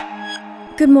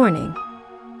Good morning.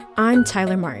 I'm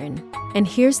Tyler Martin, and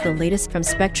here's the latest from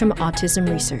Spectrum Autism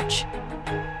Research.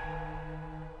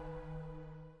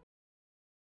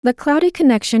 The Cloudy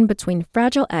Connection Between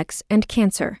Fragile X and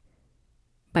Cancer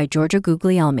by Georgia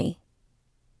Guglielmi.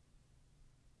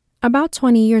 About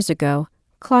 20 years ago,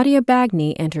 Claudia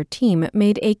Bagney and her team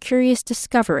made a curious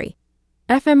discovery.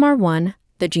 FMR1,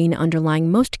 the gene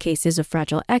underlying most cases of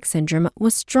Fragile X syndrome,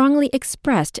 was strongly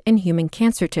expressed in human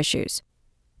cancer tissues.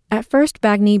 At first,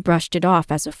 Bagney brushed it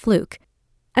off as a fluke.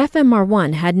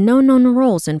 FMR1 had no known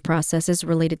roles in processes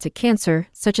related to cancer,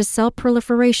 such as cell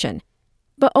proliferation.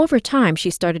 But over time, she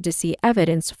started to see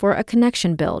evidence for a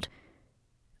connection build.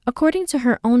 According to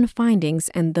her own findings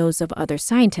and those of other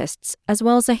scientists, as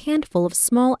well as a handful of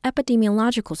small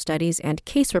epidemiological studies and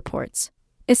case reports,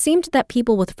 it seemed that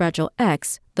people with Fragile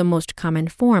X, the most common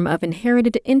form of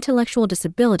inherited intellectual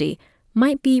disability,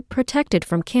 might be protected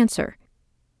from cancer.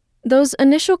 Those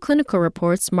initial clinical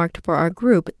reports marked for our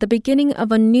group the beginning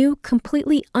of a new,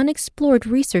 completely unexplored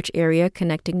research area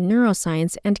connecting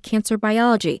neuroscience and cancer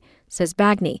biology, says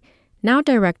Bagney, now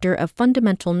Director of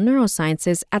Fundamental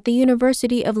Neurosciences at the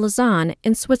University of Lausanne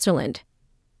in Switzerland.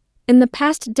 In the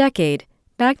past decade,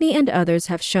 Bagney and others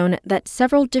have shown that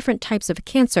several different types of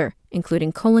cancer,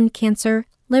 including colon cancer,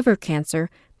 liver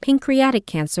cancer, pancreatic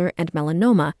cancer, and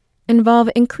melanoma, involve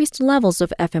increased levels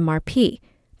of FMRP,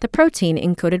 the protein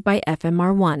encoded by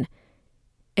FMR1.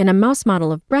 In a mouse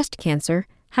model of breast cancer,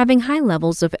 having high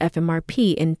levels of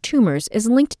FMRP in tumors is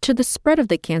linked to the spread of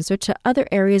the cancer to other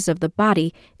areas of the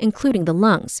body, including the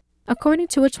lungs, according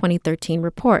to a 2013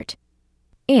 report.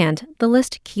 And the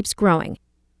list keeps growing.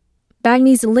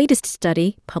 Bagney's latest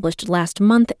study, published last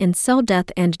month in Cell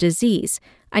Death and Disease,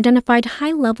 identified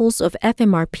high levels of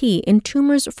FMRP in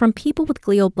tumors from people with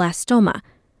glioblastoma,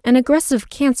 an aggressive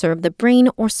cancer of the brain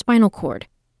or spinal cord.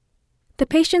 The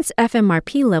patient's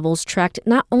FMRP levels tracked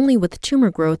not only with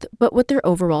tumor growth, but with their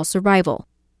overall survival.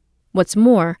 What's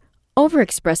more,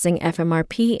 overexpressing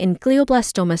FMRP in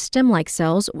glioblastoma stem-like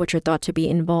cells, which are thought to be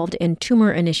involved in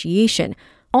tumor initiation,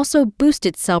 also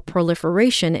boosted cell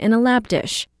proliferation in a lab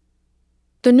dish.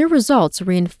 The new results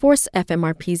reinforce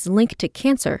FMRP's link to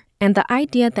cancer and the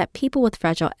idea that people with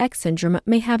Fragile X syndrome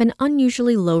may have an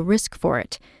unusually low risk for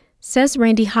it, says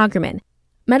Randy Hagerman,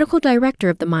 Medical Director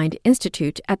of the Mind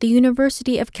Institute at the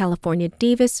University of California,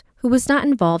 Davis, who was not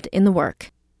involved in the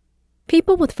work.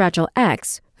 People with Fragile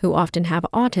X, who often have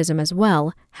autism as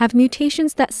well, have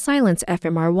mutations that silence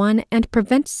FMR1 and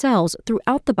prevent cells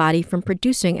throughout the body from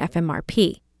producing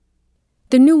FMRP.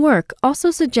 The new work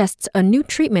also suggests a new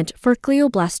treatment for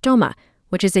glioblastoma,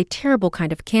 which is a terrible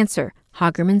kind of cancer,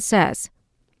 Hagerman says.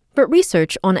 But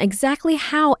research on exactly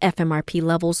how FMRP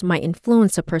levels might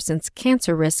influence a person's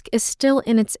cancer risk is still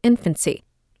in its infancy,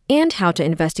 and how to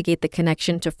investigate the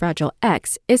connection to Fragile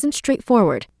X isn't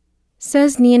straightforward,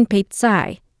 says Nian-Pei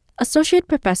Tsai, Associate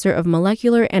Professor of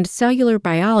Molecular and Cellular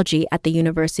Biology at the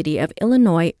University of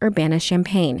Illinois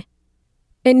Urbana-Champaign.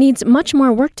 It needs much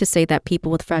more work to say that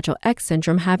people with Fragile X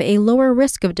syndrome have a lower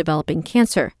risk of developing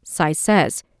cancer, Tsai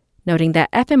says, noting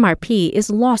that FMRP is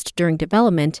lost during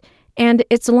development and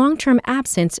its long-term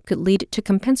absence could lead to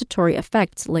compensatory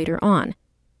effects later on.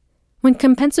 When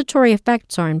compensatory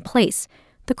effects are in place,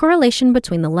 the correlation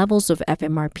between the levels of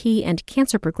FMRP and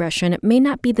cancer progression may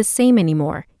not be the same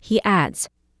anymore, he adds.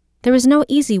 There is no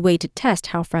easy way to test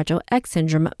how Fragile X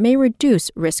syndrome may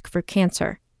reduce risk for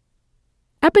cancer.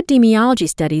 Epidemiology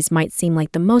studies might seem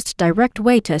like the most direct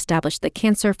way to establish the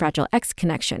cancer-Fragile X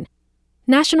connection.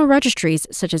 National registries,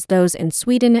 such as those in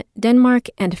Sweden, Denmark,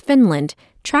 and Finland,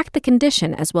 track the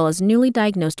condition as well as newly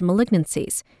diagnosed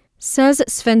malignancies, says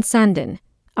Sven Sandin,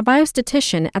 a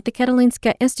biostatistician at the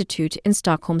Karolinska Institute in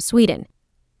Stockholm, Sweden.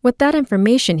 With that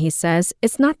information, he says,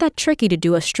 it's not that tricky to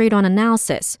do a straight-on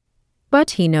analysis.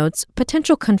 But, he notes,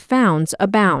 potential confounds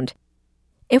abound.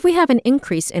 If we have an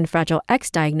increase in Fragile X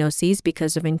diagnoses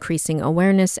because of increasing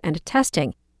awareness and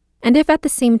testing, and if at the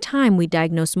same time we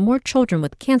diagnose more children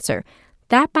with cancer,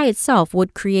 that by itself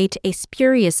would create a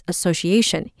spurious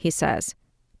association, he says.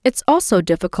 It's also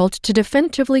difficult to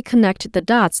definitively connect the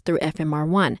dots through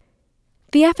FMR1.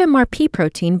 The FMRP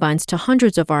protein binds to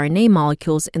hundreds of RNA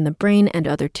molecules in the brain and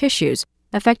other tissues,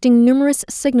 affecting numerous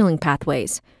signaling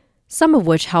pathways, some of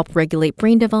which help regulate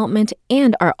brain development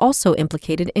and are also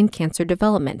implicated in cancer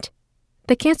development.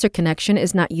 The cancer connection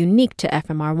is not unique to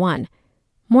FMR1.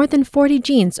 More than 40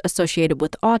 genes associated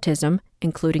with autism,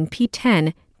 including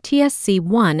P10,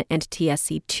 TSC1, and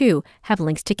TSC2, have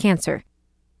links to cancer.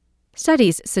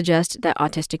 Studies suggest that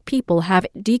autistic people have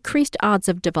decreased odds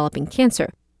of developing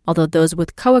cancer, although those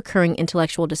with co-occurring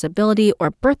intellectual disability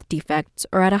or birth defects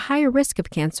are at a higher risk of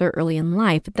cancer early in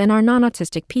life than are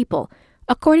non-autistic people,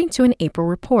 according to an April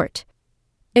report.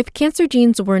 If cancer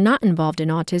genes were not involved in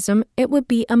autism, it would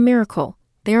be a miracle.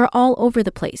 They are all over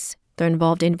the place. They're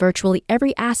involved in virtually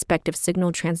every aspect of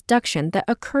signal transduction that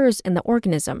occurs in the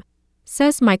organism,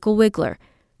 says Michael Wigler,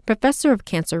 professor of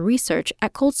cancer research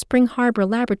at Cold Spring Harbor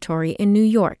Laboratory in New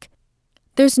York.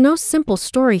 There's no simple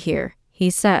story here, he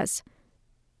says.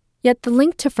 Yet the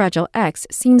link to Fragile X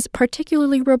seems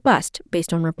particularly robust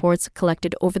based on reports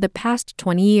collected over the past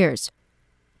 20 years.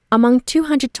 Among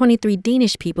 223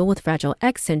 Danish people with Fragile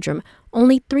X syndrome,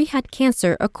 only 3 had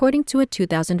cancer according to a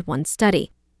 2001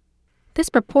 study. This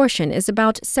proportion is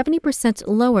about 70%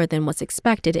 lower than what's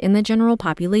expected in the general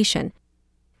population.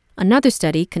 Another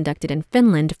study conducted in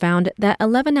Finland found that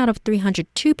 11 out of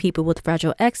 302 people with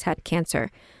Fragile X had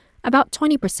cancer, about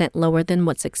 20% lower than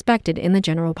what's expected in the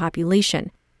general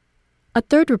population. A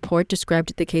third report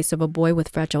described the case of a boy with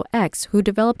Fragile X who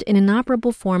developed an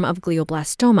inoperable form of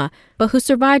glioblastoma, but who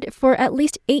survived for at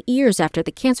least 8 years after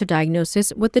the cancer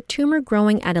diagnosis, with the tumor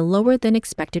growing at a lower than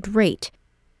expected rate.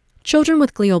 Children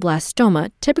with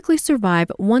glioblastoma typically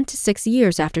survive 1 to 6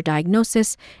 years after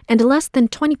diagnosis, and less than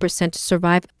 20%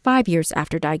 survive 5 years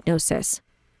after diagnosis.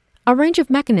 A range of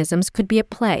mechanisms could be at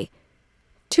play.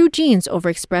 2 genes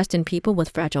overexpressed in people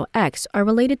with Fragile X are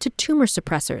related to tumor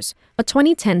suppressors, a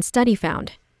 2010 study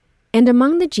found. And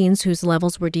among the genes whose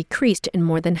levels were decreased in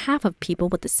more than half of people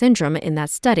with the syndrome in that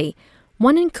study,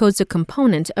 one encodes a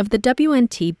component of the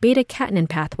WNT beta-catenin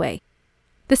pathway.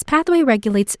 This pathway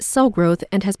regulates cell growth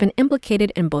and has been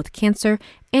implicated in both cancer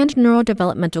and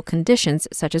neurodevelopmental conditions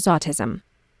such as autism.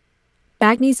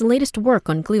 Bagne's latest work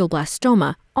on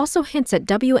glioblastoma also hints at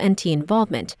WNT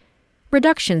involvement.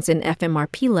 Reductions in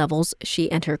FMRP levels,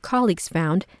 she and her colleagues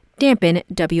found, dampen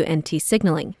WNT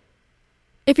signaling.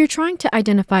 If you're trying to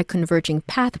identify converging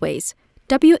pathways,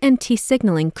 WNT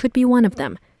signaling could be one of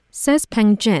them, says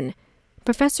Peng Jin,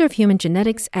 professor of human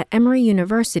genetics at Emory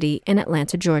University in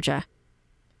Atlanta, Georgia.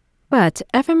 But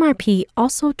FMRP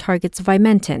also targets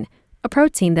vimentin, a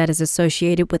protein that is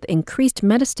associated with increased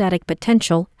metastatic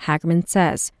potential, Hagerman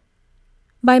says.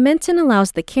 Vimentin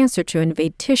allows the cancer to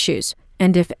invade tissues,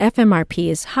 and if FMRP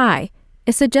is high,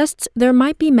 it suggests there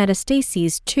might be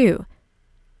metastases too.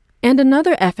 And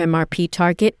another FMRP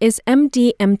target is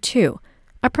MDM2,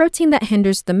 a protein that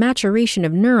hinders the maturation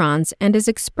of neurons and is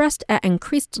expressed at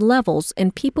increased levels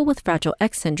in people with Fragile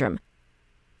X syndrome.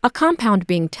 A compound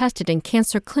being tested in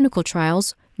cancer clinical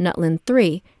trials,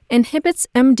 Nutlin-3, inhibits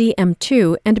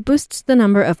MDM2 and boosts the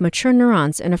number of mature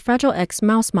neurons in a Fragile X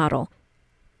mouse model.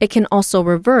 It can also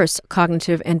reverse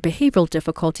cognitive and behavioral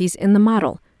difficulties in the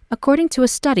model, according to a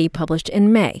study published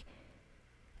in May.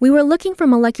 We were looking for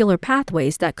molecular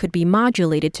pathways that could be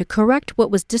modulated to correct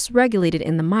what was dysregulated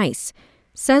in the mice,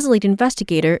 says lead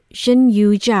investigator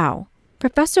Xin-Yu Zhao,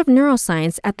 professor of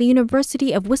neuroscience at the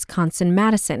University of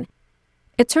Wisconsin-Madison.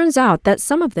 It turns out that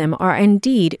some of them are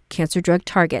indeed cancer drug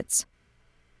targets.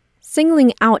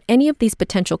 Singling out any of these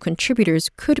potential contributors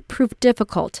could prove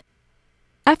difficult.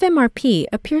 FMRP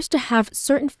appears to have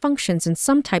certain functions in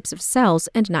some types of cells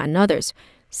and not in others,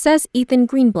 says Ethan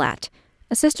Greenblatt,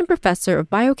 assistant professor of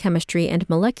biochemistry and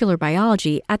molecular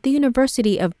biology at the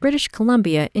University of British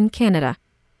Columbia in Canada.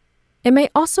 It may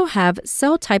also have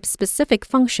cell-type specific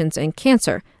functions in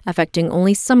cancer, affecting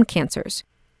only some cancers.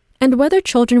 And whether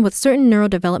children with certain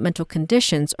neurodevelopmental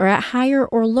conditions are at higher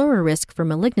or lower risk for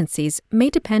malignancies may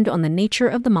depend on the nature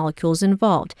of the molecules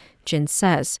involved, Jin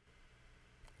says.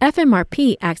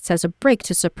 FMRP acts as a brake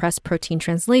to suppress protein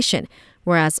translation,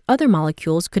 whereas other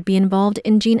molecules could be involved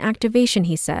in gene activation,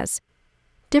 he says.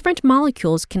 Different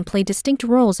molecules can play distinct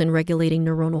roles in regulating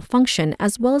neuronal function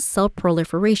as well as cell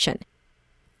proliferation.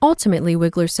 Ultimately,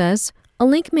 Wigler says, a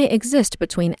link may exist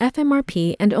between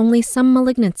FMRP and only some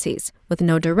malignancies, with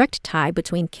no direct tie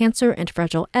between cancer and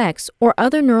Fragile X or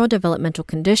other neurodevelopmental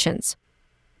conditions.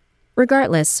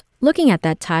 Regardless, looking at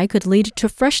that tie could lead to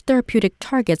fresh therapeutic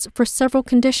targets for several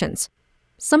conditions.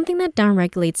 Something that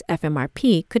downregulates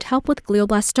FMRP could help with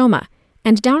glioblastoma,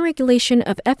 and downregulation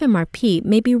of FMRP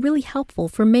may be really helpful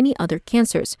for many other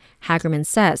cancers, Hagerman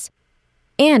says.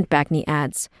 And, Bagney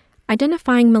adds,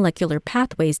 identifying molecular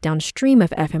pathways downstream of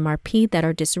FMRP that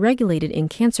are dysregulated in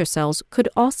cancer cells could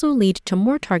also lead to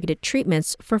more targeted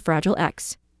treatments for Fragile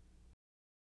X.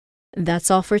 That's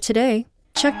all for today.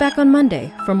 Check back on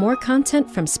Monday for more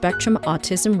content from Spectrum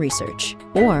Autism Research,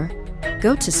 or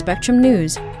go to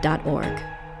spectrumnews.org.